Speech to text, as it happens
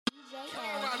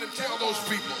Tell those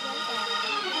people.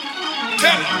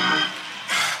 Tell them.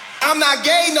 I'm not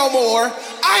gay no more.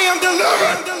 I am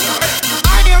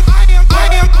delivered.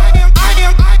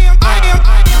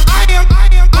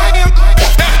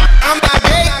 I'm not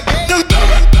gay.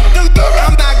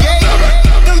 I'm not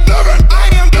gay.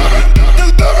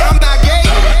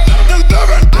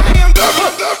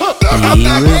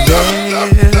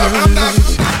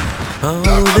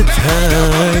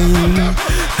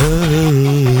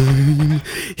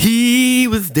 He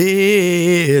was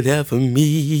there for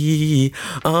me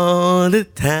all the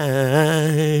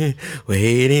time,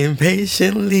 waiting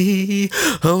patiently.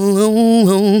 I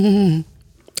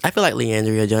feel like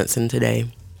Leandria Johnson today.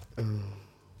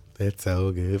 That's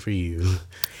so good for you.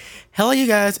 Hello, you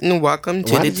guys, and welcome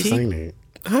to Why the did you sing that?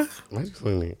 Huh? Why did you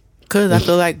sing that? Because I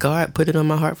feel like God put it on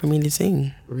my heart for me to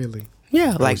sing. Really?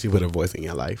 Yeah, I like wish you put a voice in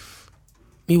your life.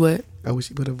 you what? I wish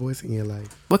you put a voice in your life.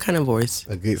 What kind of voice?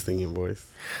 A good singing voice.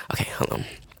 Okay, hold on.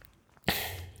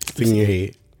 Sing in your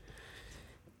head.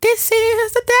 This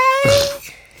is the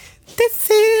day. This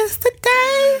is the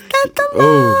day that the Oh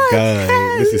Lord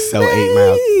God, this is so has 8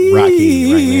 Mile made.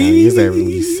 Rocky right now. You're serving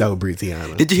me so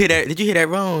Brittany. Did you hear that? Did you hear that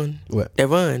run? What? That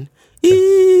run.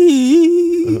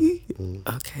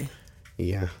 Okay.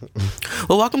 Yeah.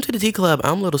 Well, welcome to the Tea Club.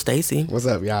 I'm Little Stacy, What's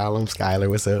up, y'all? I'm Skylar.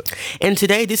 What's up? and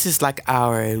today this is like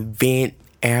our event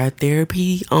air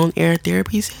therapy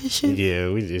session.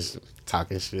 Yeah, we just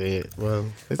talking shit. Well,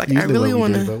 it's Like, I usually really what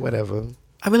we do, wanna- but whatever.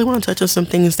 I really want to touch on some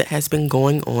things that has been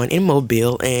going on in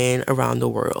Mobile and around the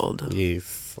world.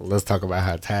 Yes. Let's talk about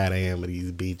how tired I am of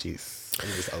these bitches. I'm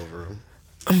just over them.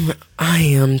 I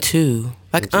am too.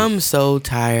 Like, I'm so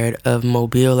tired of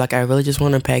Mobile. Like, I really just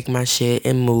want to pack my shit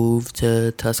and move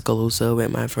to Tuscaloosa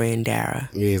with my friend Dara.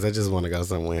 Yes, I just want to go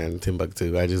somewhere in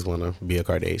Timbuktu. I just want to be a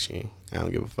Kardashian. I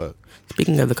don't give a fuck.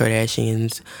 Speaking of the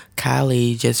Kardashians,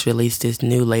 Kylie just released this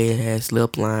new lady-ass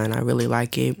lip line. I really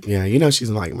like it. Yeah, you know she's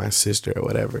like my sister or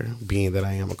whatever, being that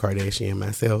I am a Kardashian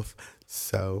myself.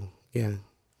 So, yeah,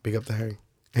 big up to her.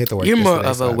 I had to work You're more yesterday,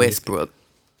 of so a I missed Westbrook.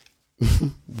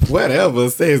 it. Whatever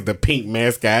says the pink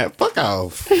mascot. Fuck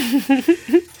off.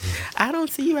 I don't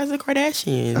see you as a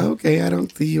Kardashian. Okay, I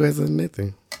don't see you as a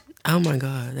nothing. Oh my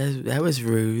God, that was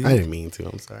rude. I didn't mean to.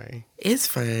 I'm sorry. It's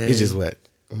fine. It's just what?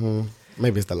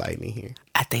 Maybe it's the lightning here.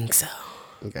 I think so.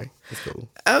 Okay, it's cool.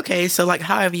 Okay, so like,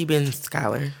 how have you been,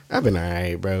 Skylar? I've been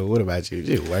alright, bro. What about you?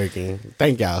 Just working.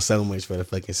 Thank y'all so much for the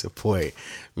fucking support.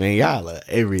 Man, y'all are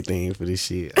everything for this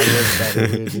shit. I love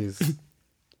everybody here just...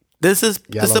 This is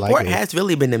Y'all the are support liking it. has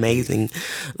really been amazing.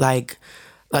 Like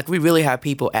we really have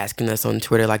people asking us on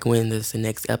Twitter, like, when does the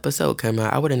next episode come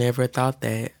out? I would have never thought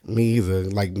that. Me either.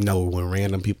 Like, no, when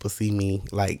random people see me,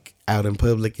 like, out in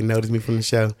public and notice me from the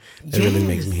show, that really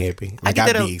makes me happy. Like, get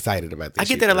I'd that be excited about this I get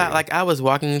shit that a for lot. real. Like, I was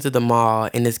walking into the mall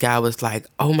and this guy was like,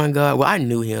 "Oh my God!" Well, I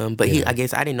knew him, but I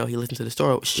guess I didn't know he listened to the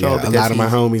show. Yeah, a because lot of my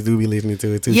he's- homies do be listening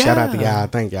to it, too. Shout out to Yeah. y'all.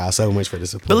 Thank y'all so much for the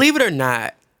support. Believe it or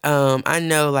not, I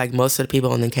know like most of the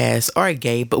people on the cast are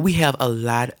gay, but we have a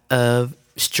lot of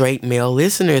straight male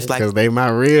listeners. Like, Because they my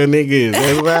real niggas.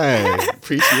 That's right.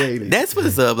 Appreciate it. that's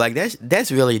what's up. Like,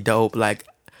 that's really dope. Like,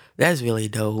 that's really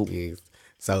dope. Yes.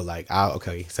 So like,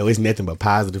 okay, so it's nothing but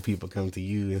positive people come to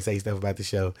you and say stuff about the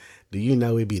show. Do you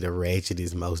know it be the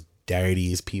ratchetest, most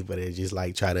dirtiest people that just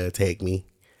like try to attack me,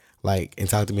 like, and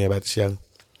talk to me about the show?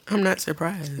 I'm not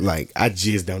surprised. Like, I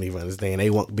just don't even understand. They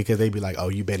want, because they be like, "Oh,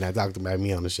 you better not talk about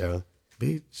me on the show,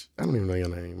 bitch." I don't even know your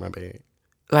name. My bad.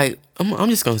 Like, I'm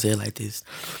just gonna say it like this: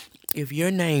 if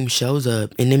your name shows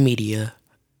up in the media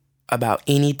about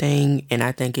anything, and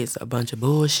I think it's a bunch of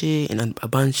bullshit and a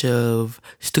bunch of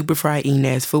stupid fried eating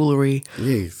ass foolery,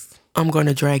 Yes. I'm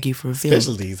gonna drag you for film.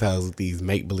 Especially these hoes with these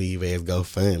make believe ass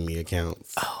GoFundMe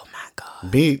accounts. Oh my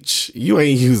God. Bitch, you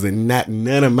ain't using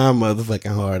none of my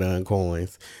motherfucking hard earned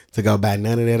coins to go buy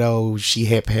none of that old she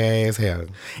hip ass hair.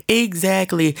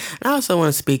 Exactly. And I also want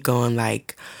to speak on,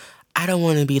 like, I don't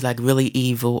want to be like really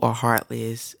evil or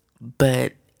heartless,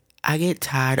 but I get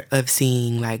tired of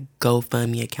seeing like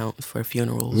GoFundMe accounts for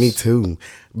funerals. Me too.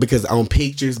 Because on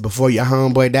pictures before your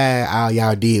homeboy died, all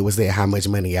y'all did was say how much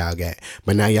money y'all got.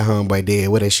 But now your homeboy dead,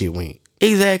 where that shit went?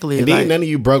 Exactly. And then Like, none of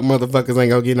you broke motherfuckers ain't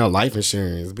gonna get no life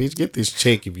insurance. Bitch, get this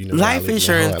check if you know. life y'all living a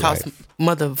insurance hard costs life.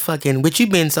 motherfucking, but you've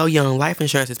been so young, life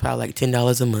insurance is probably like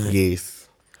 $10 a month. Yes.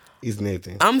 It's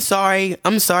nothing. I'm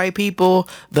sorry people,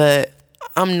 but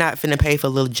I'm not finna pay for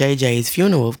little JJ's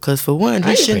funeral, because for one, I he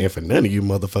ain't should, paying for none of you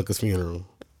motherfuckers' funeral.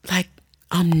 like,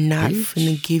 I'm not Bitch.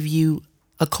 finna give you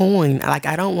a coin. Like,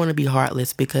 I don't want to be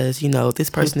heartless because, you know,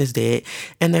 this person is dead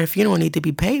and their funeral need to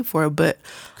be paid for, but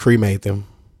Cremate them.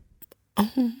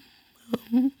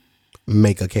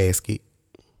 Make a casket.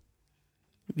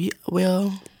 yeah,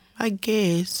 well, I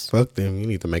guess. Fuck them. You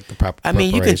need to make the proper. I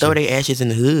mean, you can throw preparation. their ashes in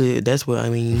the hood. That's what I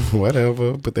mean.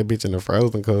 Whatever. Put that bitch in the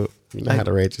frozen cup. You know how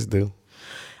the ratchets do.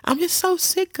 I'm just so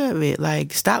sick of it.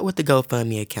 Like, stop with the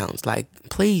GoFundMe accounts. Like,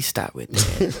 please stop with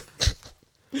that.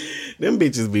 Them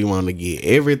bitches be wanting to get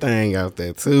everything out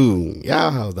there too. Y'all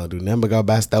hoes don't do nothing but go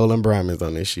buy stolen Brahmins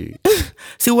on this shit.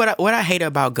 See, what I hate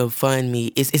about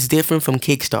GoFundMe is it's different from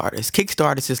Kickstarters.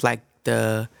 Kickstarters is like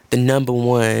the number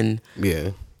one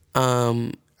Yeah.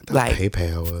 like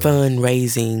PayPal was.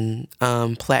 fundraising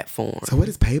platform. So what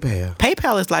is PayPal?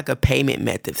 PayPal is like a payment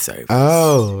method service.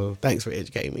 Oh, thanks for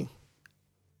educating me.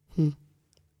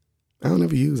 I don't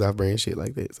ever use off-brand shit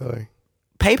like that. Sorry.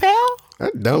 PayPal? I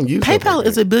don't use stuff PayPal like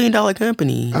is a $1 billion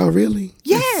company. Oh, really?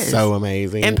 Yes. It's so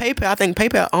amazing. And PayPal, I think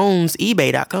PayPal owns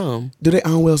eBay.com. Do they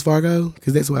own Wells Fargo?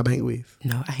 Because that's who I bank with.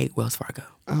 No, I hate Wells Fargo.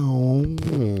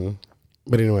 Oh.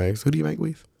 But anyways, who do you bank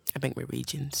with? I bank with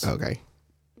Regions. Okay.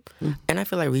 And I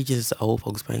feel like Regions is an old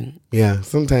folks bank. Yeah,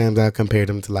 sometimes I compare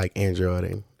them to like Android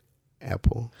and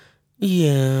Apple.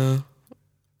 Yeah.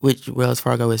 Which Wells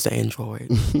Fargo is the Android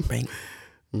bank.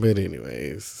 But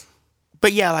anyways.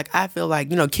 But yeah, like I feel like,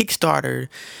 Kickstarter,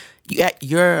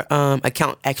 your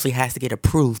account actually has to get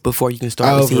approved before you can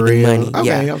start for receiving real? money.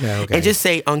 Okay, Yeah. okay. And just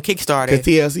say on Kickstarter. Because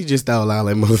TLC just stole all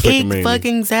that motherfucking money.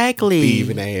 Fucking exactly.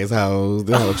 Thieving assholes.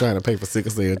 The hoe trying to pay for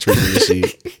sickle cell treatment and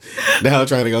shit. The hoe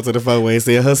trying to go to the four-way and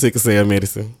sell her sickle cell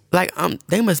medicine. Like,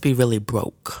 they must be really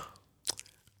broke.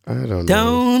 I don't know.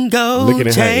 Don't go Looking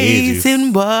at her edges.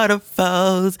 chasing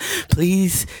waterfalls.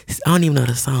 Please, I don't even know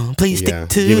the song. Please Yeah, stick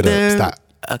to give it the. up. Stop.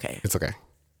 Okay. It's okay.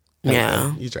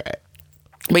 Yeah. You tried.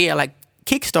 But yeah, like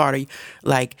Kickstarter,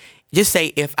 like just say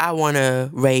if I want to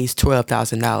raise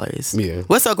 $12,000. Yeah.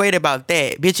 What's so great about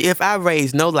that, bitch? If I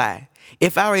raise, no lie,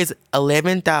 if I raise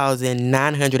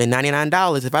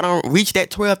 $11,999, if I don't reach that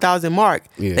 12,000 mark,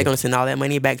 Yeah. they're gonna send all that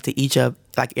money back to each of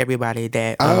like everybody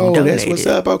that Oh, donated. that's what's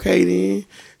up. Okay, then.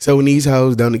 So when these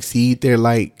hoes don't exceed their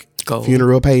like Goal.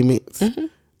 funeral payments,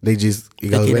 they just it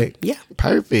goes get back. it. Yeah.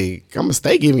 Perfect. I'm gonna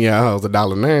stay giving y'all hoes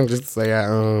 $1.09 just to say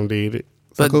I did it.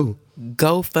 So But cool.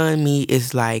 GoFundMe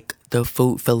is like the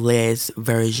Food for Less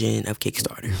version of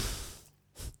Kickstarter.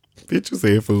 Bitch, you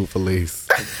said food for less.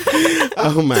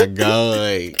 Oh my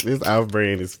god, this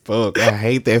off-brand is fuck. I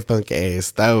hate that funky ass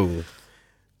stove.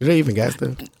 Do they even got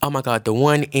stuff? Oh my God, the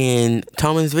one in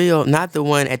Thomasville, not the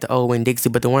one at the old Winn-Dixie,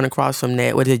 but the one across from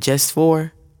that, what is it, Just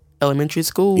For Elementary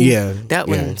School? Yeah, That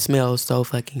yeah. one smells so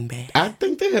fucking bad. I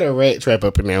think they had a rat trap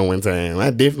up in there one time. I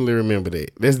definitely remember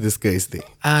that. That's disgusting.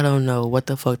 I don't know what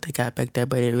the fuck they got back there,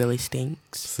 but it really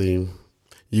stinks. See,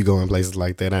 you go in places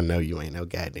like that, I know you ain't no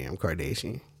goddamn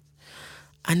Kardashian.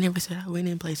 I never said I went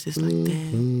in places like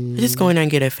that. I just go in there and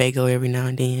get a Faygo every now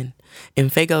and then. And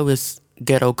Faygo is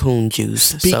ghetto coon juice.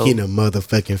 Speaking of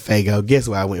motherfucking Faygo, guess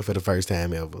where I went for the first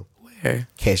time ever? Where?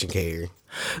 Cash and Carry.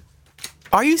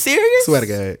 Are you serious? Swear to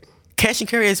God. Cash and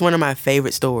Carry is one of my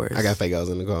favorite stores. I got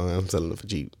Faygos in the car. I'm selling them for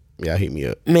cheap. Y'all hit me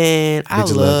up. Man, I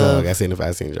Bitches love. I got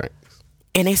 75-cent drinks.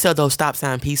 And they sell those stop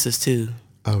sign pizzas too.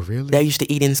 Oh, really? That I used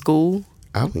to eat in school.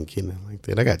 I wouldn't get nothing like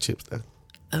that. I got chips, though.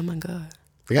 Oh my God.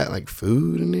 They got, like,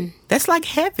 food in there. That's like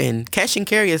heaven. Cash and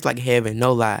Carry is like heaven,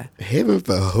 no lie. Heaven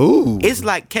for who? It's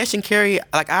like Cash and Carry,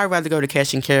 like I'd rather go to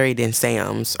Cash and Carry than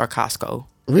Sam's or Costco.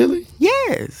 Really?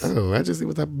 Yes. Oh, I just see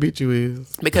what type of bitch you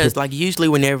is. Because like usually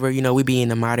whenever, we be in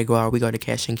the Mardi Gras, we go to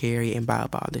Cash and Carry and buy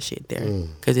up all the shit there.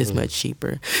 Because it's much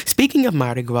cheaper. Speaking of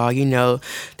Mardi Gras, the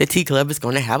Tea Club is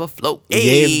going to have a float.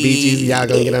 Yes, bitches. Y'all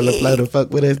gonna get on the float and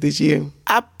fuck with us this year?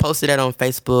 I posted that on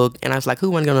Facebook and I was like, who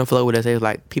want to go on the float with us? It was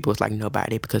like, people was like,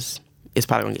 nobody, because it's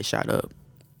probably going to get shot up.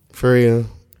 For real?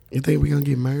 You think we gonna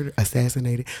get murdered?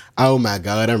 Assassinated? Oh my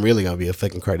God, I'm really gonna be a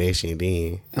fucking Kardashian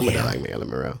then. I'm gonna Yeah. like Marilyn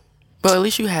Monroe. But at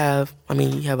least you have a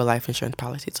life insurance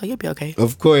policy, so you'll be okay.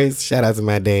 Of course, shout out to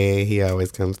my dad. He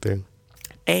always comes through.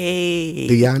 Hey.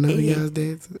 Do y'all know y'all's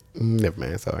dads? Never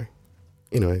mind, sorry.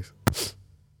 Anyways.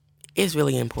 It's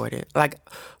really important. Like,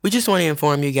 we just want to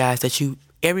inform you guys that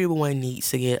everyone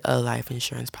needs to get a life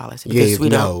insurance policy. Yes,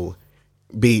 no.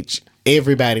 Bitch,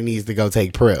 everybody needs to go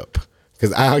take PrEP.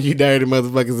 Because all you dirty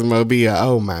motherfuckers in Mobile,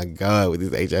 oh my God,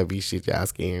 with this HIV shit, y'all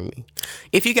scaring me.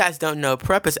 If you guys don't know,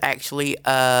 PrEP is actually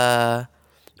it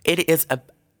is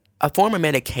a form of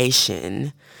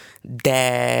medication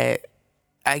that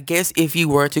I guess if you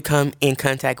were to come in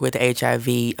contact with the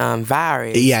HIV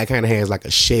virus. Yeah, it kind of has like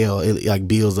a shell. It like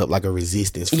builds up like a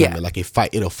resistance from Yeah. it. Like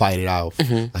it'll fight it off.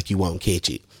 Like you won't catch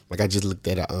it. Like I just looked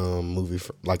at a movie,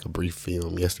 like a brief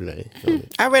film yesterday.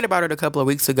 I read about it a couple of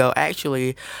weeks ago,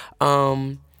 actually.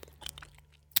 But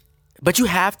you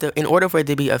have to, in order for it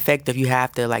to be effective, you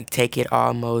have to like take it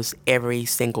almost every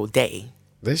single day.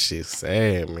 That shit's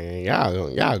sad, man.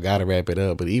 Y'all gotta wrap it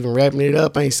up. But even wrapping it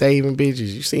up ain't saving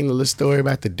bitches. You seen the little story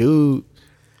about the dude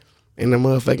and the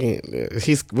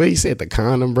motherfucking what he said, the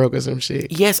condom broke or some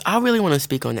shit? Yes, I really want to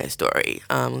speak on that story.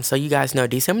 So you guys know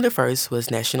December the 1st was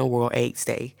National World AIDS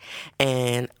Day.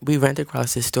 And we ran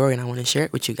across this story and I want to share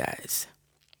it with you guys.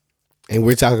 And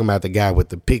we're talking about the guy with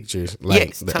the pictures, like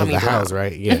Yes, of the Tommy Brown. house,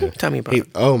 right? Yeah. Tommy Brown.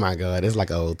 Oh my God, it's like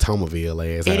a old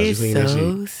Tomerville ass house. It You is seen that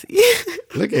shit? so...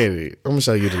 Look at it. I'm gonna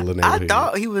show you the little I neighborhood.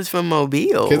 thought he was from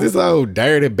Mobile. Cause it's old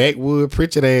dirty backwood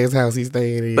Pritchard ass house he's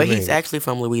staying in. But he's actually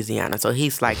from Louisiana, so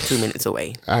he's like 2 minutes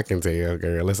away. I can tell,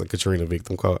 girl. That's a Katrina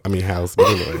victim house. But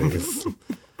anyways,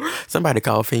 Somebody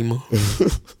call FEMA.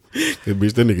 good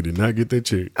bitch, that nigga did not get that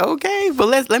check. Okay, but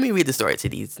let me read the story to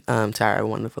these to our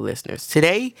wonderful listeners.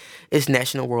 Today is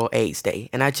National World AIDS Day,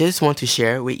 and I just want to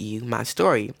share with you my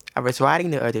story. I was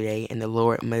riding the other day, and the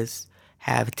Lord must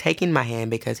have taken my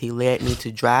hand because he led me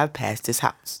to drive past his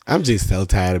house. I'm just so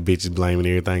tired of bitches blaming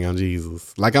everything on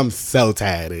Jesus. Like, I'm so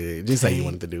tired of it. Just say you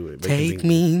wanted to do it. But Take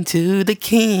me to the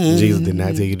King. Jesus did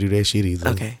not tell you to do that shit either.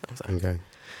 Okay, I'm sorry. Okay.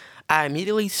 I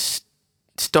immediately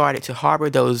started to harbor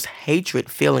those hatred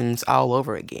feelings all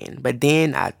over again. But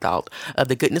then I thought of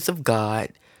the goodness of God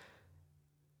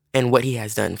and what he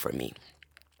has done for me.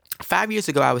 5 years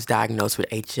ago, I was diagnosed with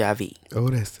HIV. Oh,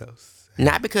 that's so sad.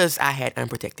 Not because I had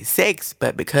unprotected sex,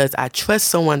 but because I trust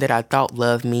someone that I thought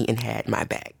loved me and had my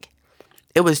back.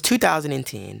 It was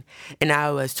 2010, and I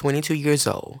was 22 years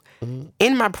old. Mm-hmm.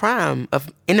 In the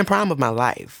prime of my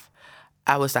life,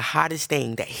 I was the hottest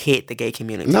thing that hit the gay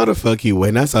community. No, the fuck you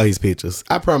wouldn't. I saw his pictures.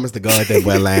 I promise to God that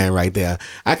boy lying right there.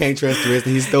 I can't trust the rest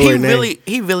of his story now.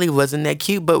 He really wasn't that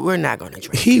cute, but we're not going to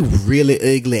trust He really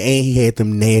ugly, and he had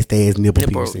them nasty ass nipple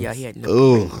piercings. Yeah, he had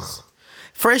nipple piercings.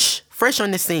 Fresh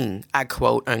on the scene, I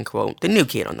quote unquote, the new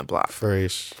kid on the block.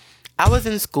 Fresh. I was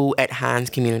in school at Hines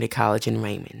Community College in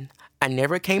Raymond. I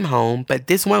never came home, but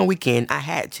this one weekend I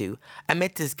had to. I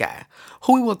met this guy,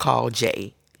 who we will call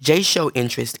Jay. Jay showed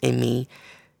interest in me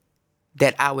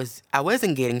that I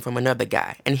wasn't getting from another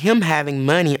guy, and him having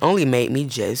money only made me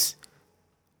just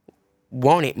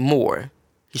want it more.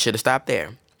 He should have stopped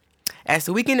there. As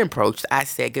the weekend approached, I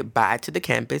said goodbye to the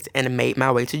campus and made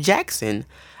my way to Jackson.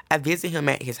 I visited him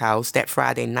at his house that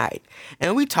Friday night,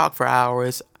 and we talked for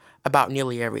hours about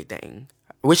nearly everything.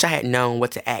 I wish I had known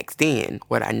what to ask then,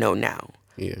 what I know now.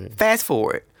 Yeah. Fast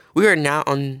forward, we are now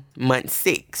on month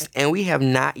 6, and we have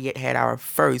not yet had our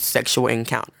first sexual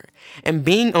encounter. And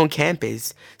being on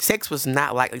campus, sex was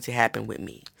not likely to happen with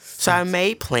me. So I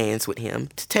made plans with him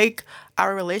to take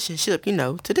our relationship,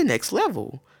 to the next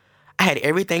level. I had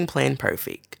everything planned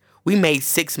perfect. We made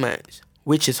 6 months,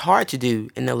 which is hard to do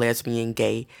in the lesbian,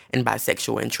 gay, and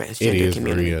bisexual and transgender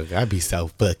community. It is real. I'd be so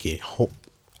fucking... I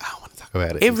don't want to talk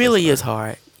about it. It really is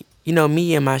hard.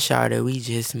 Me and my shawty, we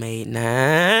just made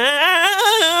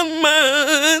 9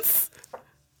 months.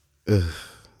 Ugh.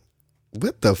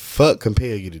 What the fuck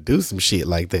compel you to do some shit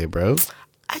like that, bro?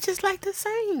 I just like to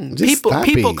sing. Just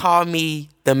People it. call me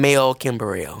the male Kim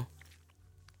Burrell.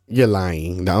 You're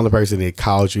lying. The only person that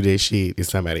called you that shit is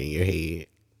somebody in your head.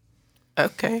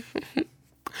 Okay.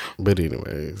 But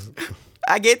anyways.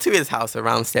 I get to his house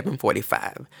around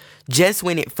 7:45. Just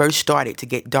when it first started to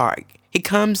get dark. He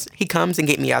comes and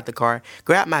get me out the car,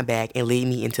 grab my bag, and lead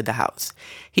me into the house.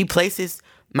 He places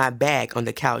my bag on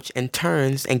the couch and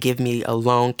turns and give me a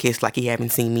long kiss like he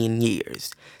haven't seen me in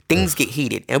years. Things get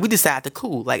heated, and we decide to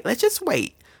cool. Like, let's just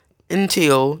wait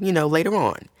until, later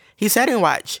on. He sat and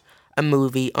watched a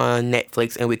movie on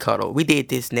Netflix, and we cuddled. We did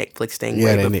this Netflix thing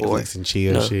way before. Netflix and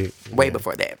chill shit. Way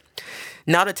before that.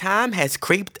 Now the time has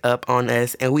creeped up on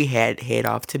us, and we had head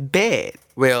off to bed.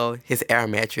 Well, his air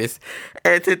mattress.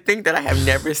 And to think that I have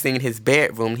never seen his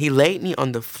bedroom, he laid me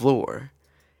on the floor,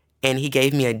 and he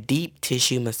gave me a deep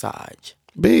tissue massage.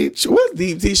 Bitch, what's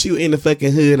deep tissue in the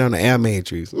fucking hood on the air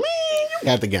mattress? Man, you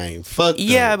got the game fucked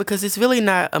Yeah, up. because it's really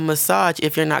not a massage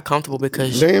if you're not comfortable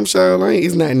because... Damn sure ain't.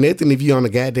 It's not nothing if you on the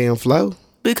goddamn floor.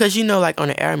 Because, like on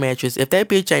the air mattress, if that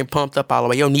bitch ain't pumped up all the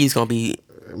way, your knees gonna be...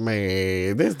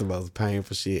 Man, that's the most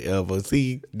painful shit ever.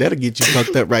 See, that'll get you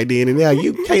fucked up right then and now.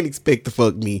 You can't expect to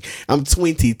fuck me. I'm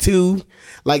 22.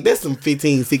 Like, that's some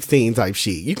 15, 16 type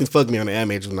shit. You can fuck me on the air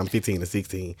mattress when I'm 15 or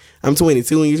 16. I'm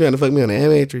 22 and you trying to fuck me on the air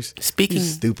mattress? Speaking... You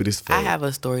stupid as fuck. I have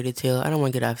a story to tell. I don't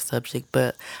want to get off subject,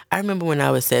 but I remember when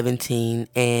I was 17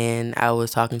 and I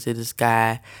was talking to this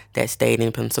guy that stayed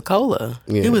in Pensacola.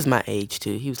 Yeah. He was my age,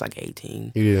 too. He was like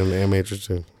 18. You did on the air mattress,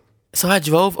 too? So I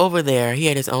drove over there. He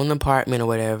had his own apartment or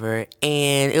whatever.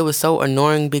 And it was so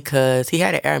annoying because he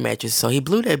had an air mattress. So he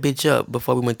blew that bitch up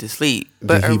before we went to sleep.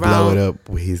 But Did he blow it up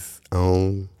with his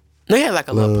own No, he had like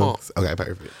a little pump. Okay,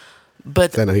 perfect.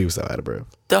 But I know he was so out of breath.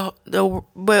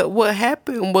 but what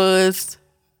happened was,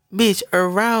 bitch,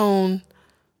 around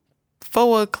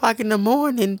 4:00 in the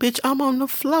morning, bitch, I'm on the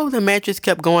floor. The mattress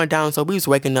kept going down, so we was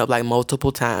waking up like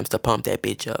multiple times to pump that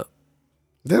bitch up.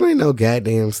 That ain't no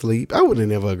goddamn sleep. I would have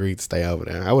never agreed to stay over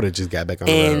there. I would have just got back on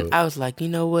the road. And I was like, you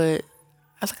know what?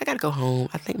 I was like, I gotta go home.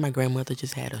 I think my grandmother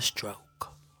just had a stroke.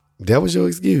 That was your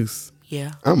excuse?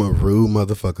 Yeah. I'm a rude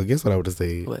motherfucker. Guess what I would have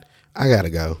said? What? I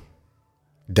gotta go.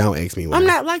 Don't ask me why. I'm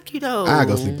not like you though. I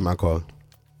go sleep in my car.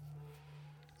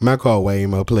 My car way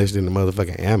more plush than the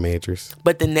motherfucking air mattress.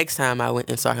 But the next time I went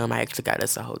and saw him, I actually got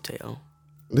us a hotel.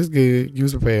 That's good. You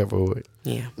was prepared for it.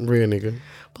 Yeah. Real nigga.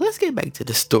 But let's get back to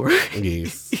the story.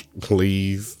 Yes.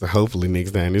 Please. Hopefully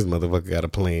next time this motherfucker got a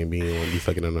plan B and won't be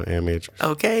fucking on no air mattress.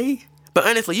 Okay. But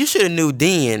honestly, you should have knew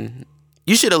then.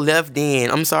 You should have left then.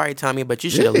 I'm sorry, Tommy, but you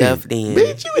should have left then.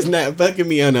 Bitch, you was not fucking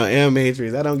me on no air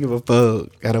mattress. I don't give a fuck.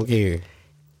 I don't care.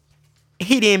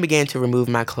 He then began to remove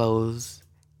my clothes.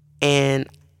 And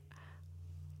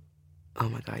oh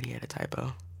my God, he had a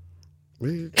typo.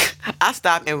 I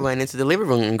stopped and went into the living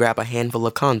room and grabbed a handful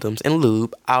of condoms and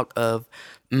lube out of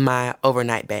my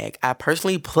overnight bag. I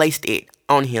personally placed it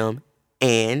on him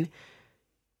and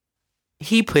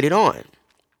he put it on.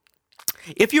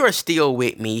 If you are still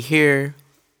with me,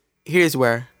 here's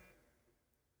where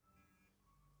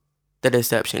the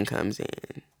deception comes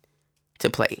in to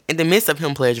play. In the midst of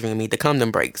him pleasuring me, the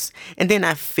condom breaks. And then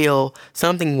I feel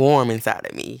something warm inside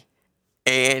of me.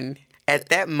 And at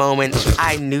that moment,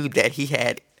 I knew that he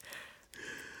had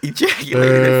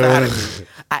ejaculated inside of me.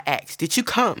 I asked, did you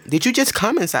come? Did you just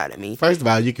come inside of me? First of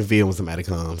all, you can feel when somebody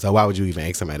comes. So why would you even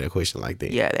ask somebody a question like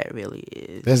that? Yeah, that really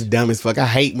is. That's dumb as fuck. I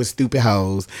hate when stupid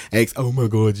hoes ask, oh my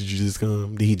God, did you just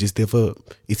come? Did he just stiff up?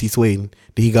 Is he sweating?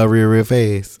 Did he go real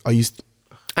fast? Are you...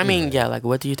 I mean, yeah, like,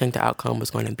 what do you think the outcome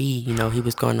was going to be? You know, he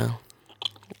was going to,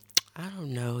 I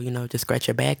don't know, just scratch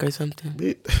your back or something.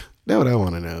 That's what I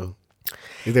want to know.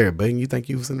 Is there a button you think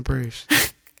you was in the press?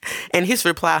 And his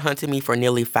reply hunted me for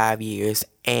nearly 5 years.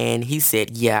 And he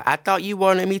said, yeah, I thought you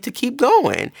wanted me to keep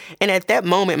going. And at that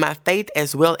moment, my faith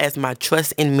as well as my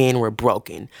trust in men were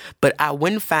broken. But I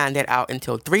wouldn't find that out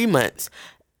until 3 months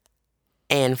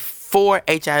and 4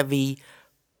 HIV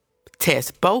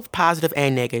tests, both positive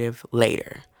and negative,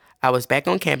 later. I was back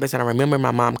on campus and I remember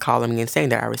my mom calling me and saying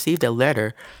that I received a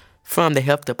letter from the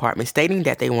health department stating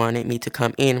that they wanted me to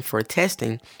come in for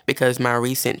testing because my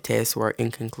recent tests were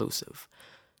inconclusive.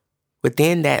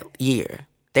 Within that year,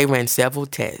 they ran several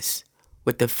tests,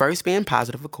 with the first being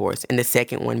positive, of course, and the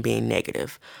second one being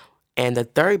negative, and the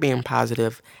third being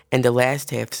positive, and the last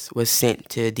test was sent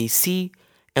to DC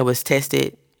and was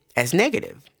tested as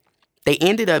negative. They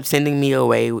ended up sending me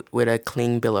away with a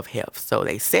clean bill of health, so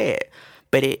they said.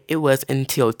 But it was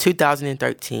until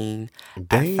 2013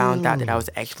 I found out that I was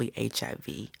actually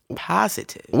HIV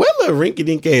positive. What little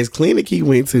rinky-dink ass clinic he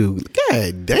went to?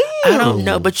 God damn. I don't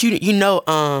know, but you know,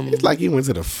 it's like he went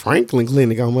to the Franklin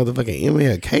Clinic on motherfucking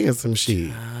MLK or some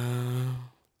shit.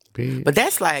 But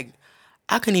that's like,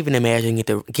 I couldn't even imagine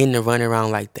getting to run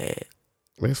around like that.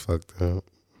 That's fucked up.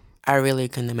 I really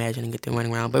couldn't imagine getting to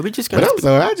run around. But we're just gonna. But I'm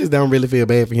sorry, I just don't really feel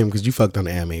bad for him because you fucked on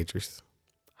the air mattress.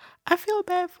 I feel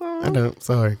bad for him. I don't.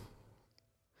 Sorry.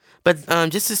 But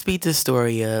just to speed the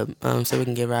story up, so we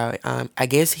can get right. I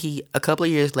guess a couple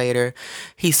of years later,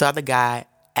 he saw the guy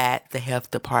at the health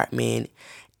department,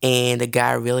 and the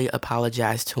guy really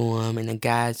apologized to him, and the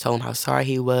guy told him how sorry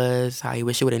he was, how he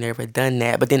wished he would have never done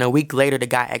that. But then a week later, the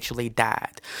guy actually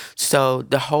died. So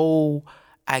the whole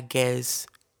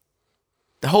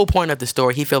point of the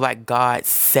story, he felt like God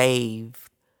saved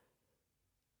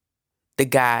the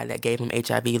guy that gave him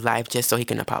HIV life just so he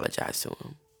can apologize to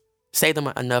him. Saved him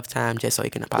enough time just so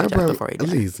he can apologize before he died.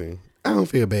 Listen, I don't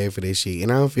feel bad for that shit.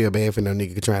 And I don't feel bad for no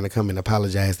nigga trying to come and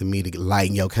apologize to me to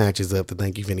lighten your conscience up to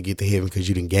think you finna get to heaven because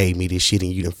you done gave me this shit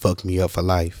and you done fucked me up for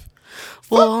life.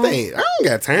 Fuck that. I don't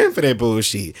got time for that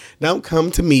bullshit. Don't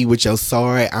come to me with your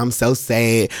sorry, I'm so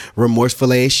sad,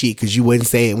 remorseful ass shit because you wasn't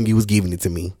sad when you was giving it to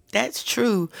me. That's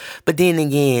true. But then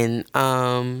again,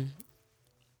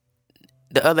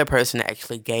 the other person that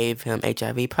actually gave him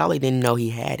HIV probably didn't know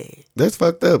he had it. That's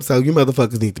fucked up. So you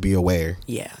motherfuckers need to be aware.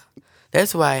 Yeah.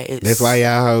 That's why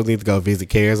y'all hoes need to go visit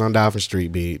Cares on Dolphin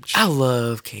Street, bitch. I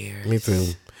love Cares. Me too.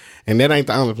 And that ain't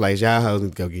the only place. Y'all hoes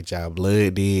need to go get y'all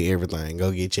blood did, everything.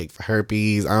 Go get checked for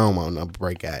herpes. I don't want no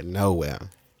breakout nowhere.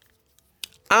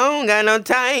 I don't got no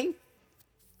time.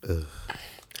 Ugh.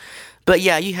 But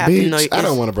yeah, you have bitch, to know. I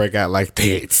don't want to break out like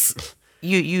that.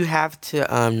 You have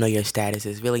to know your status.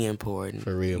 It's really important.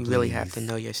 For real, you please. really have to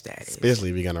know your status.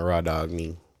 Especially if you're gonna raw dog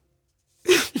me.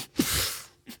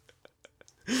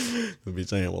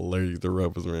 Bitch, I am allergic to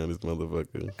rubbers around this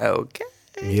motherfucker. Okay.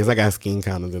 Yes, I got skin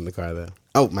condoms in the car though.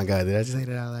 Oh my god, did I just say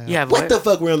that out loud? Yeah, what the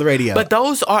fuck? We're on the radio. But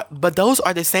those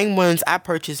are the same ones I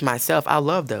purchased myself. I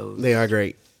love those. They are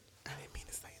great. I didn't mean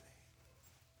to say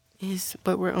that.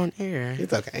 But we're on air.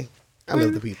 It's okay. I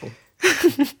love the people.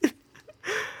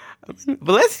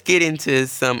 But let's get into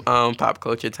some pop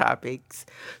culture topics.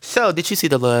 So, did you see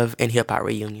the Love and Hip Hop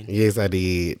reunion? Yes, I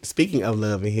did. Speaking of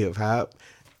love and hip hop,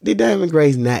 did Diamond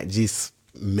Grace not just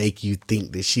make you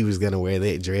think that she was gonna wear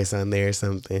that dress on there or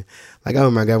something? Like,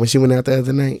 oh my god, when she went out the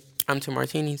other night. Two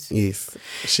martinis. Yes,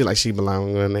 she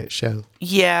belonged on that show.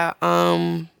 Yeah.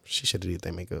 She should have did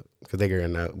that makeup because that girl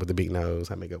with the big nose,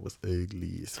 her makeup was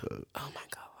ugly as fuck. Oh my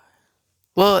god.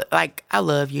 Well, like, I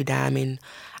love you, Diamond.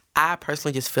 I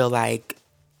personally just feel like,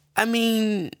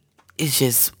 it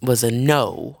just was a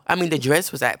no. The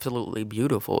dress was absolutely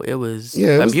beautiful. It was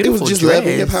a beautiful it was just dress. Love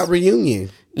and Hip Hop reunion.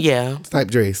 Yeah. Type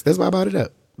dress. That's why I bought it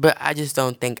up. But I just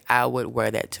don't think I would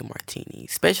wear that to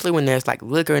martinis, especially when there's like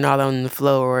liquor and all on the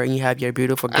floor, and you have your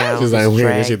beautiful gown. I just ain't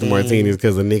wearing that shit to martinis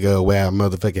because a nigga will wear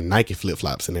motherfucking Nike flip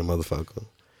flops in that motherfucker.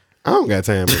 I don't got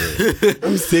time for that.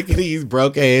 I'm sick of these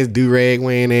broke ass do rag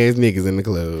wearing ass niggas in the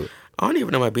club. I don't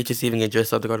even know my bitches even get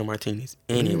dressed up to go to martinis.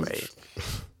 Anyway,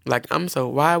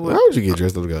 why would you get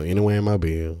dressed up to go anywhere in my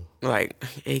bill? Like,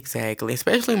 exactly,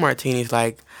 especially martinis.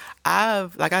 Like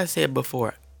I said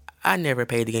before, I never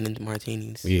paid to get into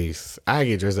martinis. Yes, I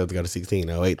get dressed up to go to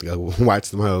 1608 to go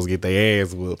watch them hoes get their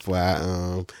ass whooped before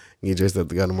I get dressed up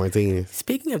to go to martinis.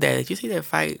 Speaking of that, did you see that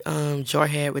fight Joy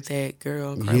had with that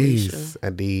girl, Carlisha? Yes, I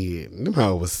did. Them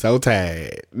hoes was so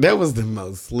tired. That was the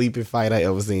most sleepy fight I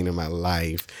ever seen in my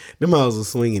life. Them hoes was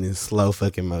swinging in slow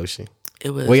fucking motion. It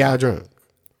was. Were y'all drunk?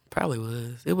 Probably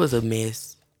was. It was a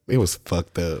mess. It was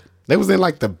fucked up. They was in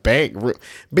like the back room.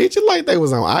 Bitch, it like they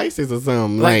was on ISIS or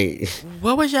something. Like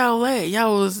what was y'all at?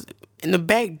 Y'all was in the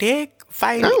back deck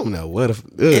fighting? I don't know what.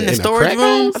 In the storage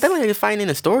room? I think they were fighting in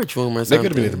the storage room or something. They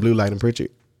could have been at the Blue Light and Pritchard.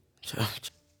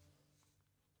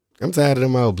 I'm tired of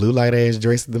them old blue light ass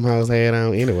dresses them hoes had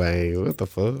on anyway. What the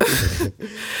fuck?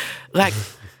 Like,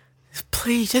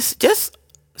 please, just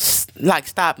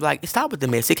stop with the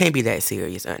mess. It can't be that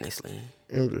serious, honestly.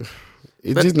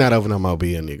 It's just not over no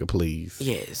mobile, nigga, please.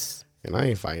 Yes. And I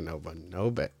ain't fighting over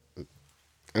nobody.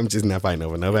 I'm just not fighting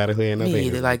over nobody who ain't no Me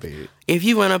either. Like, if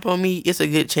you run up on me, it's a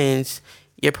good chance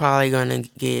you're probably gonna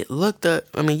get looked up.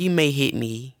 You may hit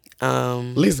me.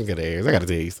 Listen to the ass. I gotta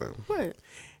tell you something. What?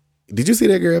 Did you see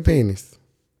that girl panties?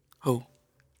 Who?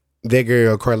 That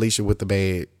girl Carlisha with the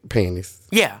bad panties.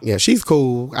 Yeah. Yeah, she's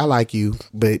cool. I like you,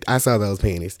 but I saw those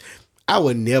panties. I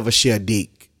would never share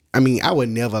dick. I would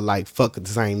never fuck the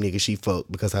same nigga she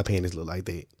fucked because her panties look like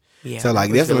that. Yeah. So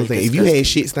that's what I'm saying. If you had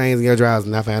shit stains in your drawers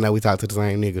and I found out we talked to the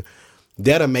same nigga,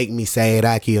 that'll make me sad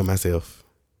I kill myself.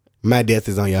 My death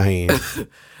is on your hands.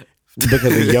 Because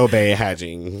of your bad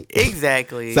hygiene.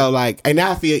 Exactly. So and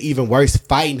I feel even worse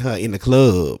fighting her in the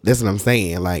club. That's what I'm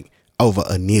saying. Over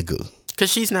a nigga.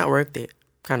 Cause she's not worth it.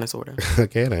 Kinda sorta.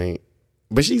 Okay, it ain't.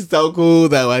 But she's so cool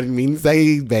though. I didn't mean to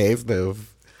say bad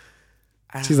stuff.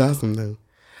 She's awesome though.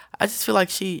 I just feel like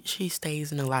she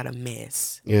stays in a lot of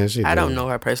mess. Yeah, she I don't know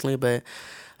her personally, but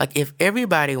if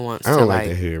everybody wants to I don't like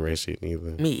that hood rat shit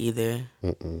either. Me either.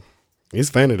 Mm-mm.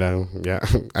 It's funny though. Yeah.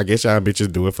 I guess y'all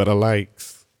bitches do it for the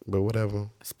likes. But whatever.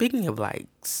 Speaking of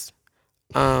likes,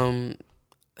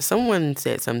 someone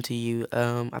said something to you,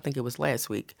 I think it was last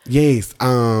week. Yes.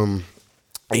 And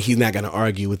he's not gonna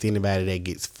argue with anybody that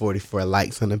gets 44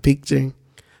 likes on a picture.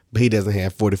 But he doesn't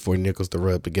have 44 nickels to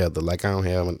rub together. I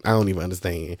don't even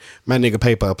understand. My nigga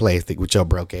paper or plastic with your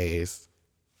broke ass.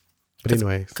 But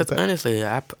anyway. Because honestly,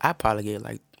 I probably get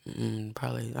I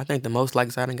think the most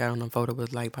likes I done got on a photo was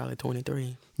probably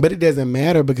 23. But it doesn't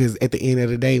matter because at the end of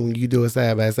the day, when you do it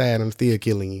side by side, I'm still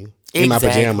killing you. Exactly. In my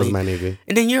pajamas, my nigga.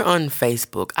 And then you're on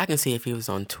Facebook. I can see if he was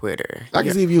on Twitter. I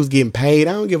can see if you was getting paid.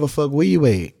 I don't give a fuck where you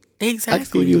at. Exactly. I can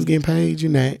see if you was getting paid. You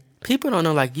not. People don't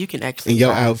know you can actually. And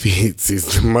your outfits is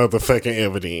motherfucking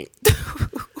evident.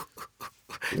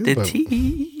 The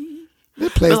tea.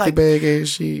 That plastic bag ass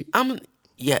shit. I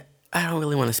don't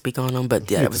really want to speak on them, but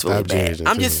yeah, that was really bad.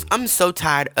 I'm so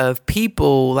tired of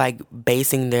people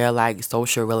basing their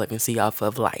social relevancy off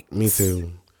of likes. Me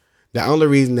too. The only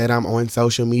reason that I'm on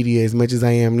social media as much as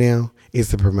I am now is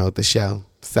to promote the show.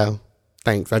 So,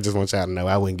 thanks. I just want y'all to know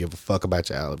I wouldn't give a fuck about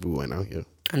y'all if we went on here.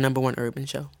 A #1 urban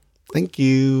show. Thank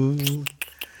you.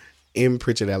 In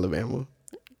Pritchard, Alabama.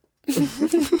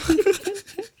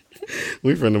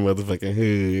 We from the motherfucking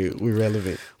hood. We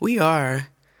relevant. We are.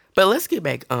 But let's get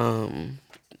back. The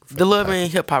Love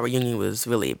and Hip Hop reunion was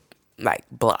really like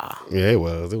blah. Yeah, it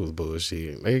was. It was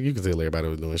bullshit. Like, you could tell everybody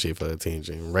was doing shit for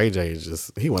attention. Ray J is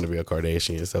just, he want to be a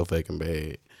Kardashian so fucking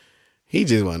bad. He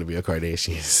just want to be a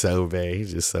Kardashian so bad.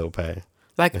 He's just so pie.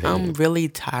 Like, I'm really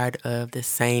tired of the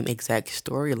same exact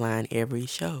storyline every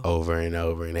show. Over and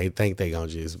over. And they think they going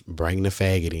to just bring the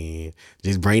faggot in.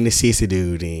 Just bring the sissy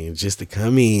dude in just to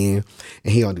come in.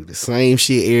 And he going to do the same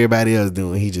shit everybody else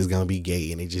doing. He just going to be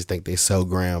gay. And they just think they're so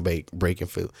groundbreaking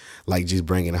for, like, just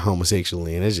bringing a homosexual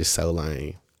in. It's just so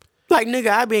lame. Like, nigga,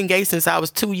 I've been gay since I was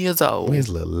 2 years old. With his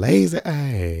little lazy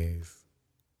eyes.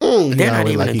 They're not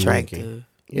even attractive.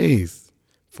 Yes.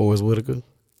 Forrest Whitaker.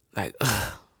 Like,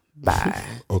 bye.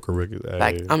 Uncle Ricky's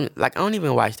eyes. I don't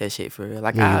even watch that shit for real.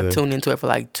 Like, I'll tune into it for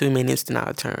like 2 minutes, then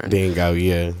I'll turn. Then go,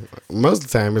 yeah. Most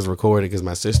of the time it's recorded because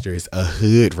my sister is a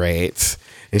hood rat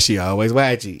and she always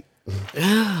watch it.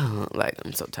 Like,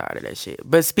 I'm so tired of that shit.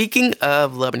 But speaking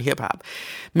of love and hip hop,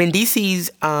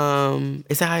 Mendeecees,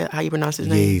 is that how you pronounce his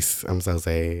name? Yes, I'm so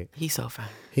sad. He's so fine.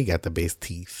 He got the best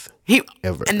teeth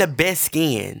ever. And the best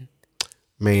skin.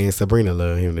 Man, Sabrina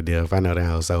love him to death. I know that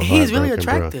house so hard. He's really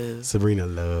attractive. Bro. Sabrina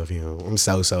love him. I'm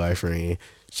so sorry, friend.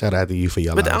 Shout out to you for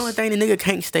your loss. But the only thing, the nigga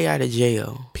can't stay out of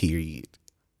jail. Period.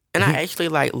 And I actually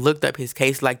like looked up his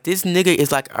case. Like, this nigga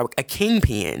is like a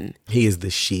kingpin. He is the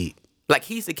shit. Like,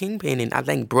 he's the kingpin in, I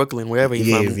think, Brooklyn, wherever he's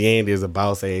from. Yes, Yandy is a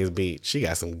boss ass bitch. She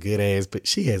got some good ass, but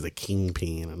she has a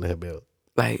kingpin on her belt.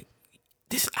 Like,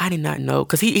 this, I did not know.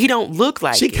 Because he don't look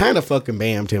like she kind of fucking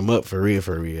bammed him up for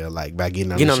real. Like, by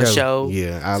getting on the show.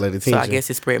 Yeah, all of the attention. So I guess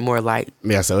it spread more light.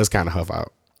 Yeah, so it's kind of her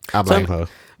fault. I blame her.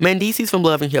 Mendeecees from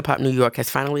Love and Hip Hop New York has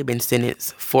finally been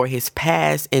sentenced for his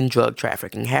past in drug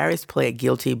trafficking. Harris pled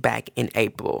guilty back in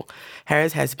April.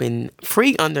 Harris has been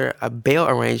free under a bail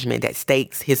arrangement that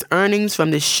states his earnings from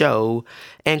the show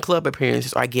and club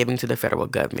appearances are given to the federal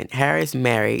government. Harris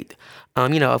married,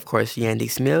 of course, Yandy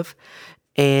Smith,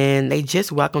 and they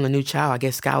just welcomed a new child, I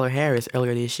guess Skylar Harris,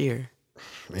 earlier this year.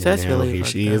 And so that's really here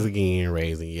she is again,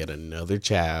 raising yet another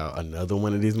child, another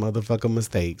one of these motherfucking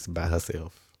mistakes by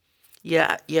herself.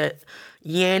 Yeah.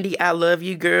 Yandy, I love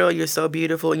you, girl. You're so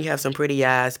beautiful and you have some pretty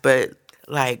eyes. But,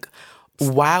 like,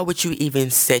 why would you even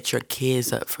set your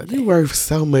kids up for that? You worth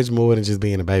so much more than just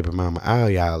being a baby mama. All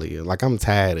y'all is. Like, I'm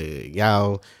tired of it.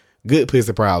 Y'all, good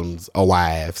pussy problems are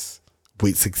wives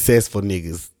with successful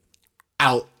niggas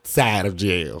outside of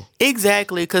jail.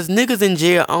 Exactly, because niggas in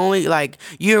jail only, like,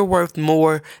 you're worth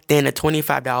more than a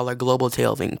 $25 Global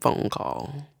Television phone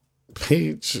call.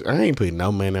 Bitch, I ain't putting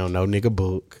no money on no nigga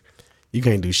book. You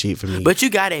can't do shit for me. But you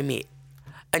gotta admit,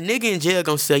 a nigga in jail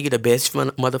gonna sell you the best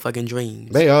motherfucking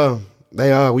dreams. They are.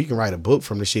 Well, you can write a book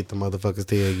from the shit the motherfuckers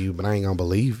tell you, but I ain't gonna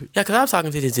believe it. Yeah, because I was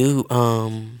talking to this dude,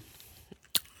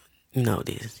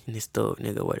 this thug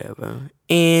nigga, whatever.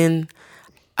 And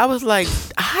I was like,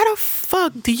 how the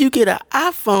fuck do you get an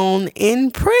iPhone in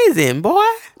prison, boy?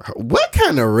 What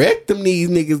kind of rectum these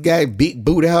niggas got? Big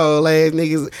booty hole ass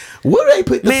niggas. Where they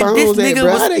put the phones at,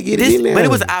 bro? How they get it in there? But it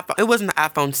was iPhone. It wasn't an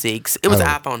iPhone 6. It was an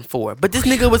iPhone 4. But this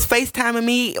nigga was FaceTiming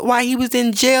me while he was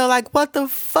in jail. Like, what the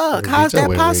fuck? How's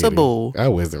that possible? I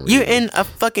wasn't ready. You're in a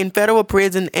fucking federal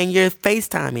prison and you're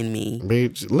FaceTiming me.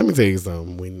 Bitch, let me tell you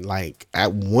something. When, like,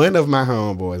 one of my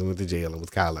homeboys went to jail and was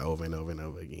calling over and over and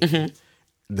over again. Mm-hmm.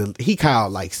 He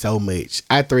called like so much.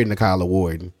 I threatened to call a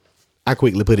warden. I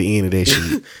quickly put an end to that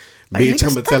shit. Like, bitch,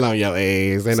 I'm gonna tell on your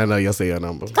ass and I know your cell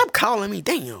number. Stop calling me,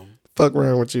 damn. Fuck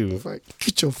around with you. It's like,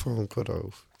 get your phone cut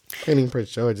off. Can't even press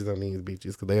charges on these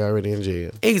bitches because they already in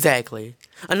jail. Exactly.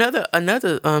 Another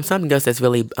something else that's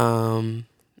really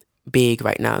big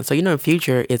right now. So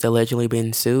Future is allegedly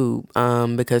been sued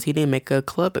because he didn't make a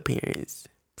club appearance.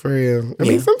 For real. I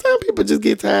mean, sometimes people just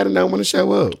get tired and don't want to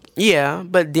show up. Yeah,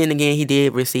 but then again, he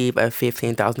did receive a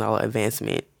 $15,000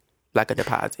 advancement, like a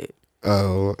deposit.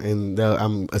 Oh, and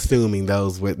I'm assuming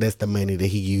that's the money that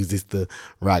he uses to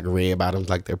rock red bottoms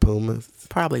like they're Pumas.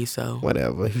 Probably so.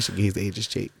 Whatever. He should get his edges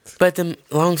checked. But make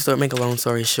a long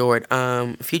story short,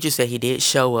 Future said he did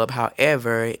show up.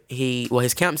 However,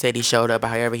 his camp said he showed up.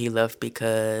 However, he left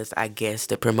because I guess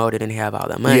the promoter didn't have all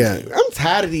the money. Yeah, I'm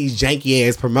tired of these janky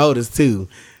ass promoters too.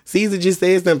 Caesar just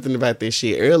said something about this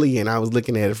shit earlier, and I was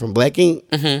looking at it from Black Ink.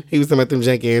 Mm-hmm. He was talking about them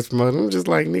janky ass promoters. I'm just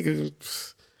like, nigga,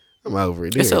 I'm over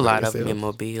it. It's a lot of them in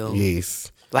Mobile.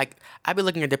 Yes. Like, I be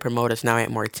looking at the promoters now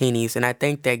at Martini's, and I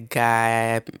think that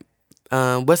guy,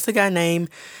 what's the guy name?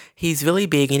 He's really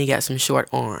big, and he got some short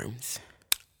arms.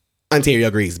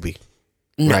 Ontario Grigsby.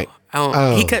 No,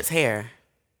 right. He cuts hair.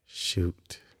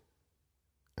 Shoot.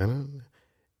 I don't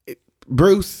know.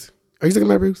 Bruce. Are you talking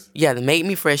about Bruce? Yeah, the Make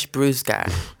Me Fresh Bruce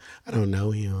guy. I don't know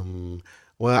him.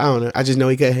 Well, I don't know. I just know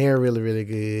he cut hair really, really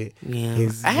good. Yeah.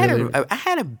 I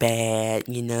had a bad,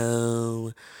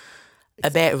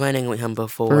 a bad running with him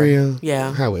before. For real?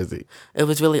 Yeah. How was it? It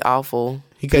was really awful.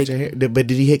 He cut your hair, but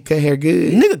did he cut hair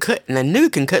good?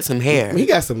 Nigga can cut some hair. He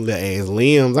got some little ass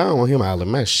limbs. I don't want him all in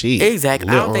my shit. Exactly.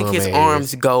 I don't think his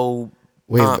arms go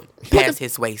past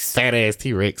his waist. Fat ass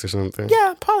T-Rex or something.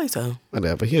 Yeah, probably so.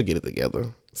 Whatever. He'll get it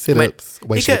together. Sit-ups,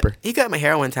 waist shaper. He cut my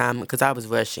hair one time because I was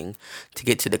rushing to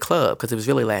get to the club because it was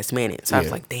really last minute. So I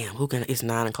was like, damn, it's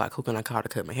 9 o'clock. Who can I call to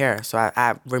cut my hair? So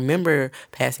I remember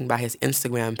passing by his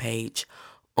Instagram page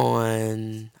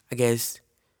on, I guess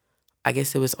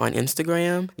it was on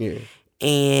Instagram. Yeah.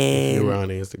 And you were on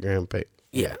the Instagram page.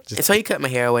 Yeah. And so he cut my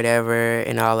hair or whatever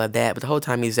and all of that. But the whole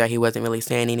time he was there, he wasn't really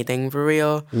saying anything for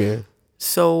real. Yeah.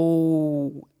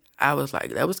 So I was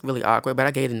like, that was really awkward. But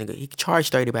I gave the nigga, he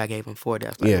charged 30, but I gave him 40. I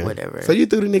was like, whatever. So you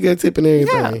threw the nigga a tip and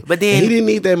everything. Yeah. But then and he didn't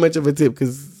need that much of a tip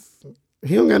because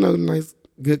he don't got no nice,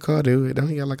 good car to it. Don't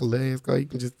he got like a little ass car? You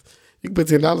can put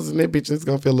 $10 in that bitch and it's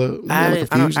gonna fill up.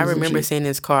 I remember seeing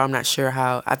this car. I'm not sure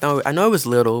how. I know it was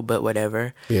little, but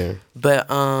whatever. Yeah. But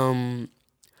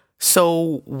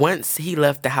so once he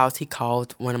left the house, he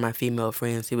called one of my female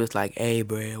friends. He was like, "Hey,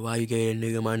 bro, why you gave a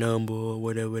nigga my number or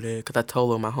whatever that?" Because I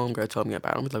told her, my homegirl told me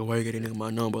about him. I was like, "Why you gave a nigga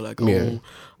my number?" Like, I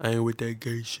ain't with that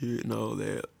gay shit and all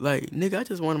that. Like, nigga, I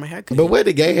just wanted my haircut. But what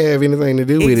did gay have anything to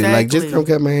do with it? Like, just come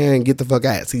cut my hair and get the fuck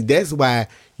out. See, that's why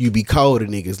you be cold to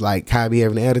niggas. Like, Kai be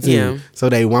having an attitude, so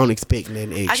they won't expect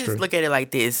nothing extra. I just look at it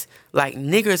like this: like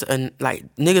niggas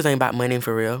ain't about money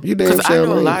for real. You damn sure I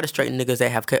know a lot of straight niggas that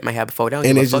have cut my hair before. They don't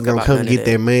and give it's a fuck just gonna about come get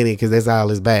their money because that's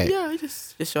all it's back. Yeah, just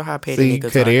show how petty so you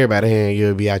niggas cut are. everybody hair and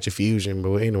you'll be out your fusion.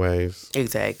 But anyways,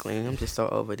 exactly. I'm just so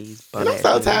over these. And I'm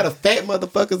so tired of fat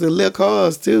motherfuckers in little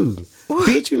cars too.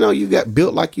 Bitch, you know you got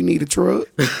built like you need a truck.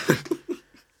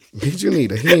 Bitch, you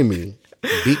need a Hemi,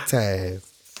 big tires.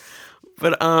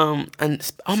 But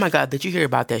and oh my God, did you hear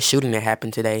about that shooting that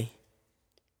happened today?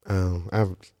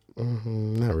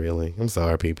 Not really. I'm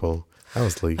sorry, people. I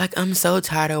was asleep. Like, I'm so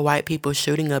tired of white people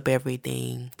shooting up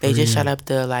everything. They just shot up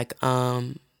the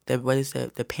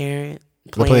the parent.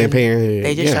 Planned Parenthood.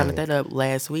 They just shot that up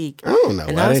last week. I don't know.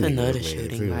 And that was another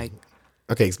shooting. Like,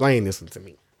 okay, explain this one to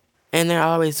me. And they're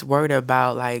always worried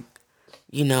about, like,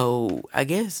 you know, I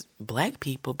guess black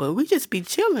people, but we just be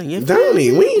chilling. You don't we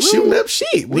ain't shooting up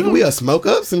shit. We'll smoke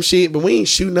up some shit, but we ain't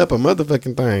shooting up a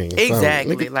motherfucking thing.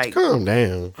 Exactly. So, nigga, like, calm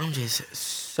down. I'm just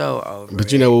so over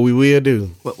But you know what we will do?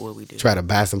 What will we do? Try to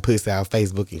buy some pussy off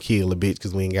Facebook and kill a bitch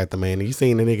because we ain't got the money. You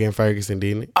seen the nigga in Ferguson,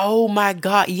 didn't it? Oh my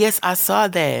God. Yes, I saw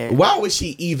that. Why would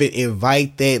she even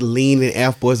invite that leaning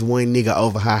Air Force One nigga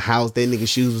over her house? That nigga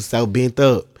shoes was so bent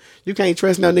up. You can't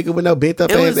trust no nigga with no bent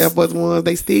up ass Air Force Ones.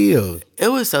 They steal. It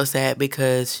was so sad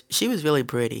because she was really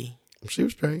pretty. She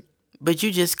was straight. But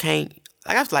you just can't.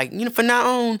 Like, I was like, you know, from now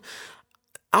on,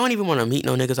 I don't even want to meet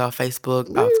no niggas off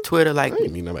Facebook, off Twitter. Like,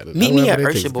 meet me at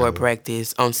Ursha Board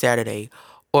practice on Saturday,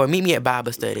 or meet me at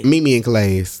Bible study. Meet me in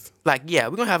class. Like, yeah,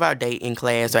 we're gonna have our date in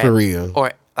class, for real,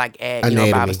 or like at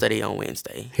Bible study on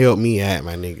Wednesday. Help me out,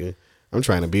 my nigga. I'm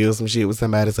trying to build some shit with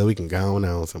somebody so we can go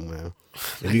on somewhere.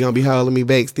 If you gonna be holding me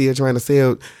back, still trying to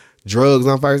sell drugs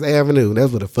on First Avenue,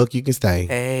 that's where the fuck you can stay.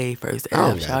 Hey, First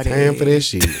Avenue. I don't got time for that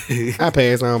shit. I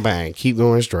pass on by and keep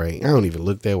going straight. I don't even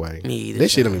look that way. Me either.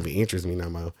 That shit don't even interest me no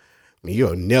more. I mean,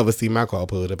 you'll never see my car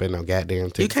pulled up at no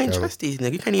goddamn ticket. You can't trust these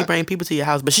niggas. You can't even bring people to your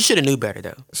house. But she should have knew better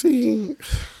though. See,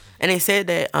 and they said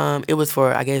that it was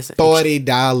for, I guess, $40.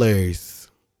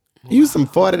 Wow. You some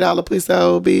 $40 pussy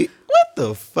old bitch. What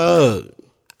the fuck?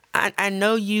 I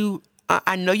know you.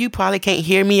 I know you probably can't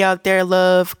hear me out there,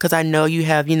 love, because I know you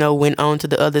have, went on to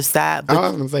the other side. But, I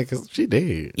was gonna say, because she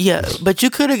did. Yeah, but you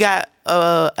could have got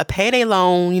a payday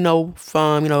loan,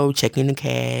 from, checking the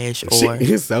cash or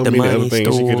so the many money other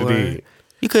things store. she could have did.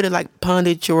 You could have, pawned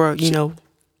your, TV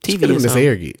she could have been a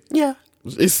surrogate. Yeah.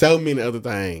 It's so many other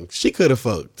things. She could have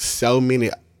fucked so many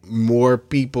more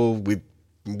people with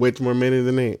much more money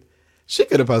than that. She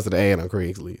could have posted an ad on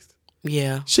Craigslist.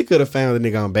 Yeah. She could have found a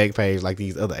nigga on Backpage like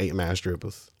these other 8 Mile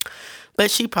strippers.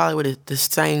 But she probably would have, the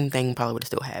same thing probably would have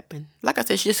still happened. Like I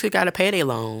said, she just got a payday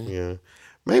loan. Yeah.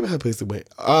 Maybe her pussy maybe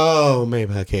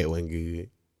her cat wasn't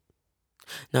good.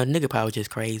 No, the nigga probably was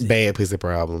just crazy. Bad pussy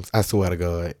problems. I swear to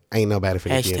God. Ain't nobody for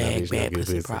Hashtag no bitch bad no good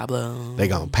pussy problem. They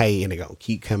gonna pay and they gonna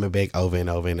keep coming back over and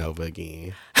over and over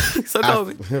again. So,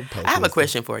 Kobe, I have a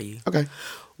question for you. Okay.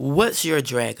 What's your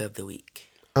drag of the week?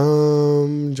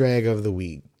 Drag of the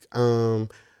week.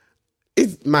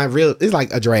 It's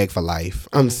like a drag for life.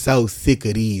 I'm so sick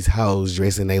of these hoes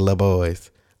dressing they little boys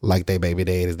like they baby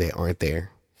daddies that aren't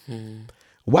there.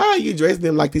 Why are you dressing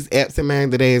them like this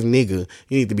absent-minded ass nigga?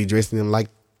 You need to be dressing them like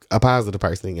a positive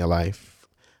person in your life.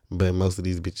 But most of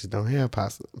these bitches don't have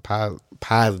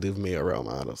positive male role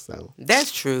models. So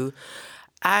That's true.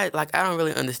 I don't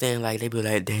really understand. Like they be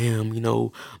like, damn,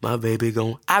 my baby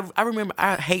gon' I remember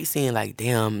I hate seeing like,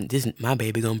 damn, my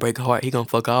baby gonna break a heart. He gonna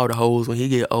fuck all the hoes when he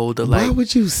get older. why Like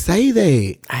would you say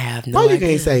that? I have no Why you idea.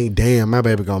 can't say, damn, my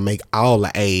baby gonna make all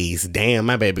the A's. Damn,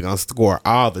 my baby gonna score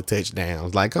all the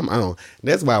touchdowns. Like, come on.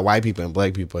 That's why white people and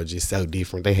black people are just so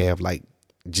different. They have like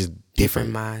just different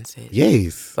different. mindset.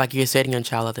 Yes. Like you're setting your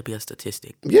child up to be a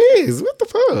statistic. Yes. What the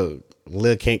fuck?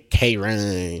 Lil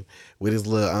K-Run with his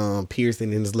little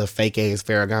piercing and his little fake ass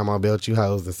Ferragamo belt you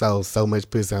hoes and sold so much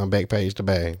pussy on Backpage to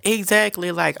Bang.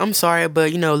 Exactly. Like I'm sorry,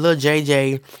 but Lil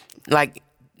JJ, like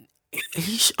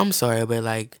I'm sorry, but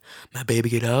like my baby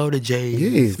get all the J's.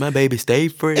 Yes. My baby stay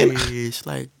fresh.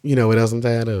 Like You know what else I'm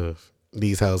tired of?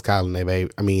 These hoes calling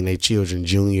their children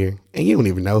Junior, and you don't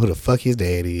even know who the fuck his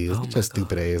dad is. Oh Just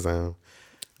stupid ass on.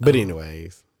 But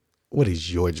anyways, what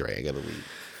is your drag of the week?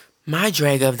 my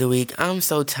drag of the week, I'm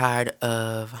so tired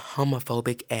of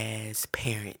homophobic ass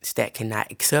parents that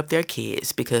cannot accept their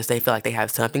kids because they feel like they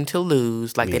have something to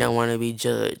lose, like they don't want to be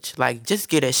judged. Like, just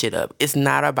get that shit up. It's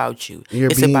not about you. You're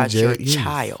it's being about your judged, yes.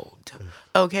 child.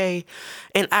 Okay?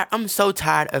 And I'm so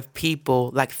tired of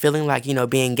people, like, feeling like,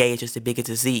 being gay is just the biggest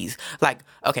disease. Like,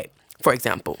 okay, for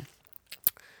example,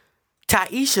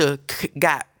 Taisha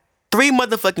got 3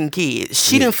 motherfucking kids.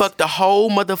 She done fucked the whole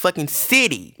motherfucking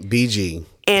city. BG.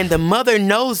 And the mother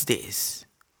knows this.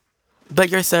 But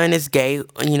your son is gay.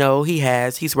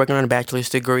 He's working on a bachelor's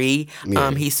degree.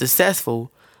 Yeah. He's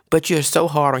successful. But you're so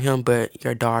hard on him, but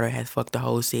your daughter has fucked the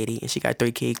whole city. And she got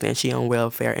 3 kids and she on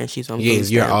welfare and she's on food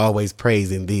Yes, you're stamps. always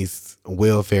praising this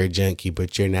welfare junkie,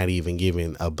 but you're not even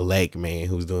giving a black man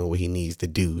who's doing what he needs to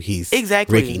do his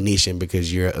Exactly. recognition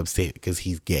because you're upset because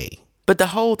he's gay. But the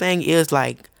whole thing is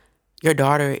like, your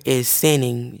daughter is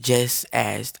sinning just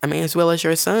as well as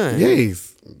your son.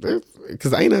 Yes.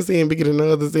 Because I ain't not saying bigger than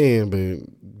the other sin,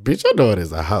 but bitch, your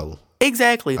daughter's a hoe.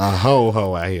 Exactly. A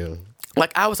hoe out here.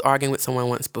 Like, I was arguing with someone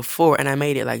once before, and I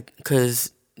made it like,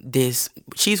 because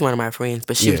she's one of my friends,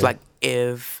 but she was Yeah. like,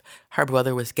 if her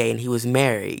brother was gay and he was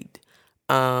married,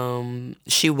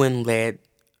 she wouldn't let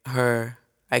her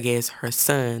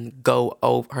son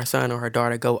or her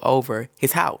daughter go over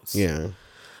his house. Yeah.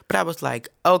 But I was like,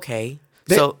 okay.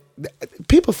 So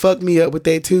People fuck me up with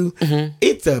that too. Mm-hmm.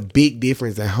 It's a big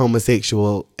difference in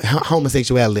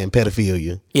homosexuality and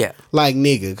pedophilia. yeah. Like,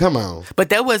 nigga, come on. But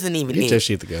that wasn't even Get it. your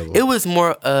shit together. It was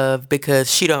more of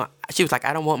because she was like,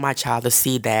 I don't want my child to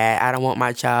see that. I don't want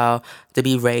my child to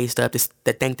be raised up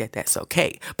to think that that's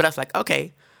okay. But I was like,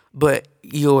 okay, but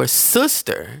your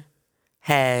sister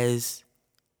has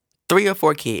 3 or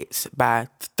 4 kids by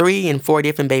 3 and 4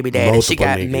 different baby daddies. She Multiple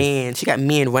got niggas. she got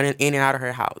men running in and out of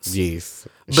her house. Yes.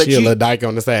 But She a you- little dyke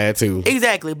on the side too.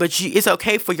 Exactly, but it's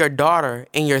okay for your daughter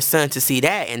and your son to see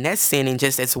that, and that's sinning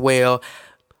just as well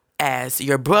as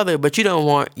your brother. But you don't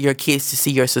want your kids to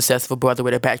see your successful brother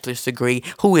with a bachelor's degree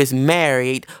who is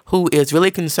married, who is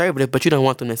really conservative, but you don't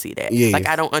want them to see that. Yes. Like,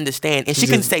 I don't understand, and she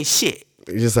couldn't say shit.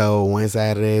 Just a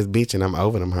one-sided ass bitch, and I'm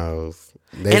over them hoes.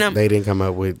 They didn't come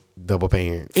up with double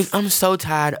parents. I'm so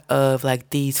tired of like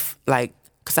these, like,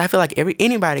 because I feel like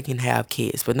anybody can have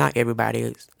kids, but not everybody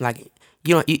is like.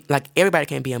 Like, everybody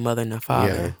can't be a mother and a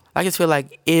father. Yeah. I just feel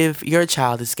like if your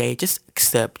child is gay, just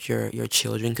accept your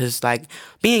children. Because, like,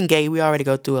 being gay, we already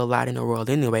go through a lot in the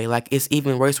world anyway. Like, it's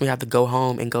even worse when you have to go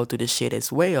home and go through this shit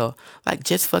as well. Like,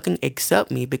 just fucking accept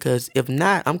me, because if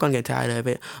not, I'm going to get tired of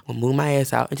it. I'm going to move my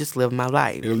ass out and just live my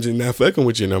life. I'm just not fucking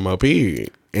with you no more, period.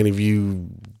 And if you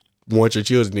want your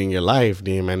children in your life,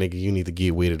 then, my nigga, you need to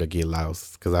get with it or get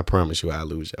lost. Because I promise you I'll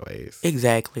lose your ass.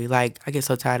 Exactly. Like, I get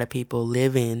so tired of people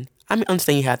living. I mean,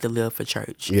 understand you have to live for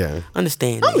church. Yeah.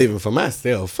 Understand I'm that. living for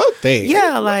myself. Fuck that.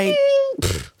 Yeah, like,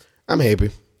 I'm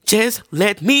happy. just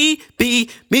let me be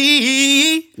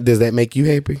me. Does that make you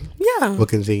happy? Yeah. We'll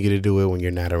continue to do it when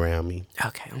you're not around me.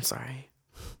 Okay, I'm sorry.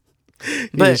 Good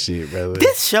But shit, brother.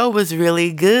 this show was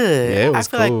really good. Yeah, it was I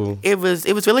feel cool. like it was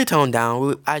really toned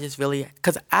down. I just really,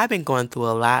 because I've been going through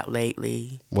a lot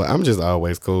lately. Well, I'm just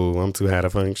always cool. I'm too high to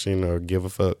function or give a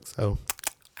fuck. So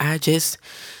I just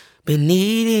been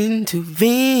needing to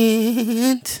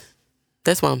vent.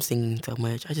 That's why I'm singing so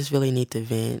much. I just really need to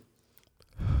vent.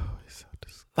 it's so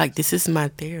Like, this is my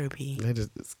therapy. that is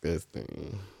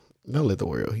disgusting. Don't let the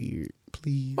world hear it,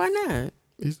 please. Why not?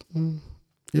 It's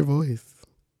your voice.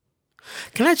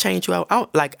 Can I change you out?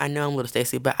 I know I'm Little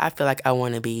Stacy, but I feel like I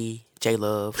want to be J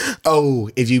Love. Oh,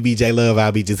 if you be J Love,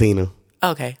 I'll be Jatina.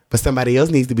 Okay. But somebody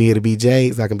else needs to be here to be Jay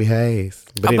so I can be Hayes.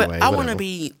 But anyway, I want whatever. to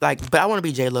be I want to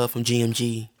be J Love from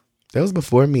GMG. That was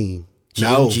before me.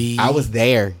 GMG. No, I was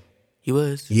there. You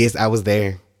was? Yes, I was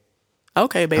there.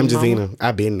 Okay, baby I'm just mama.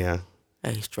 I've been there.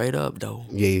 Hey, straight up though.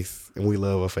 Yes, and we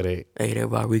love her for that. Hey, that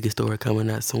Rodriguez story coming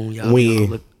out soon, y'all. When? Y'all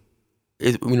look,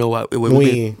 you know what?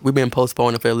 When? We've been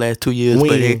postponing for the last 2 years,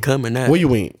 but it coming out. Where you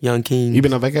went? Young King. You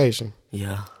been on vacation?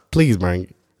 Yeah. Please bring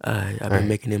it. I've been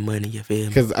making that money, you feel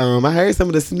me? Cause I heard some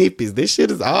of the snippets. This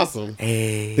shit is awesome.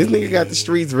 Hey. This nigga got the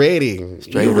streets ready.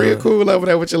 Straight You real up. cool over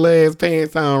there with your legs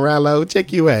pants on, Rallo.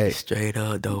 Check you out. Straight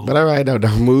up, though. But all right, though,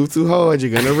 don't move too hard.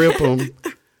 You're gonna rip them.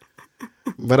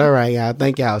 But all right, y'all.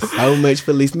 Thank y'all so much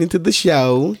for listening to the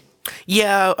show.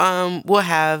 Yeah, we'll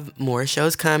have more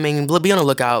shows coming. We'll be on the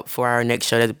lookout for our next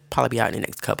show that'll probably be out in the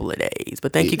next couple of days.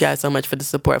 But thank you guys so much for the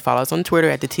support. Follow us on Twitter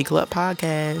at the Tea Club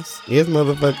Podcast. Yes,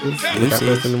 motherfuckers. We got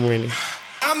us in the morning.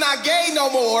 I'm not gay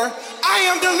no more. I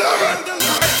am delivered.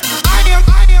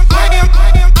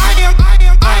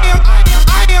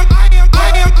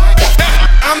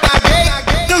 I'm not